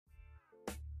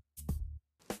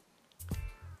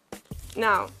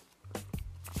Now,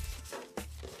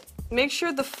 make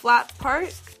sure the flat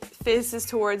part faces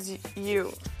towards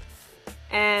you,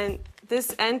 and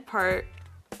this end part,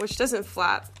 which doesn't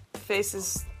flap,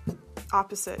 faces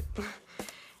opposite.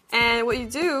 And what you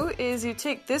do is you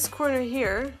take this corner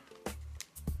here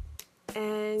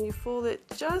and you fold it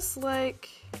just like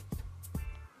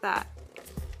that.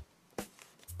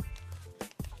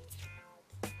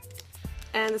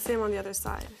 And the same on the other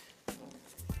side.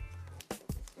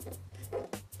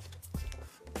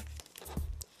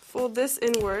 Fold this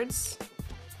inwards.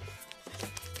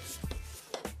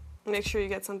 Make sure you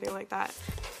get something like that.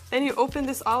 Then you open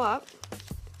this all up.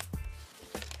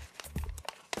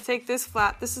 Take this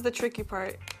flap, this is the tricky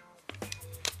part.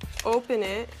 Open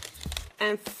it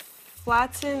and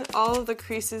flatten all of the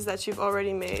creases that you've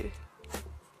already made.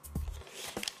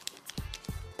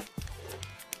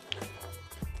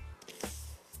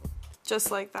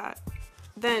 Just like that.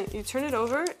 Then you turn it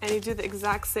over and you do the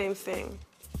exact same thing.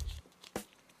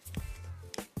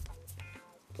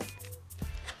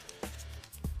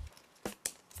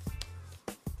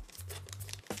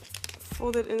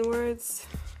 Fold it inwards,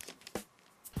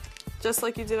 just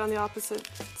like you did on the opposite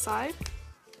side.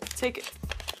 Take it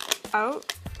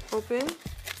out, open.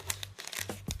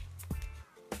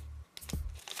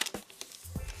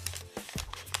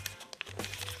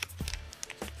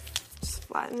 Just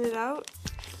flatten it out,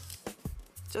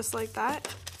 just like that.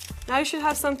 Now you should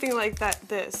have something like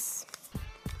this.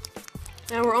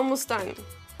 And we're almost done.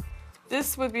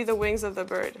 This would be the wings of the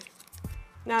bird.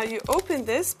 Now you open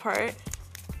this part.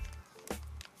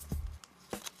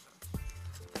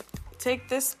 Take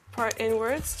this part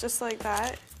inwards, just like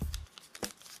that,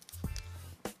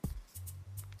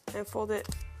 and fold it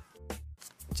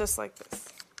just like this.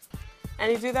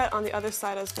 And you do that on the other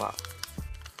side as well.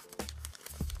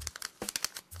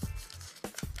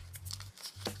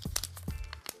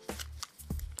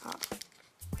 Ah,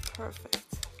 perfect.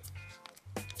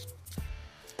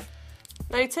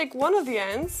 Now you take one of the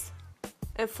ends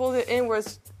and fold it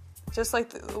inwards, just like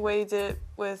the way you did it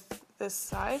with this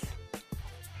side.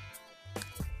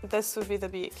 This would be the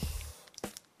beak.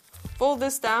 Fold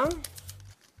this down,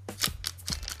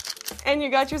 and you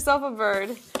got yourself a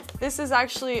bird. This is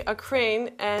actually a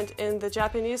crane, and in the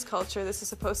Japanese culture, this is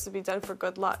supposed to be done for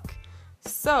good luck.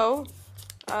 So,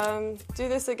 do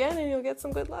this again and you'll get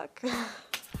some good luck.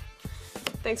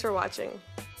 Thanks for watching.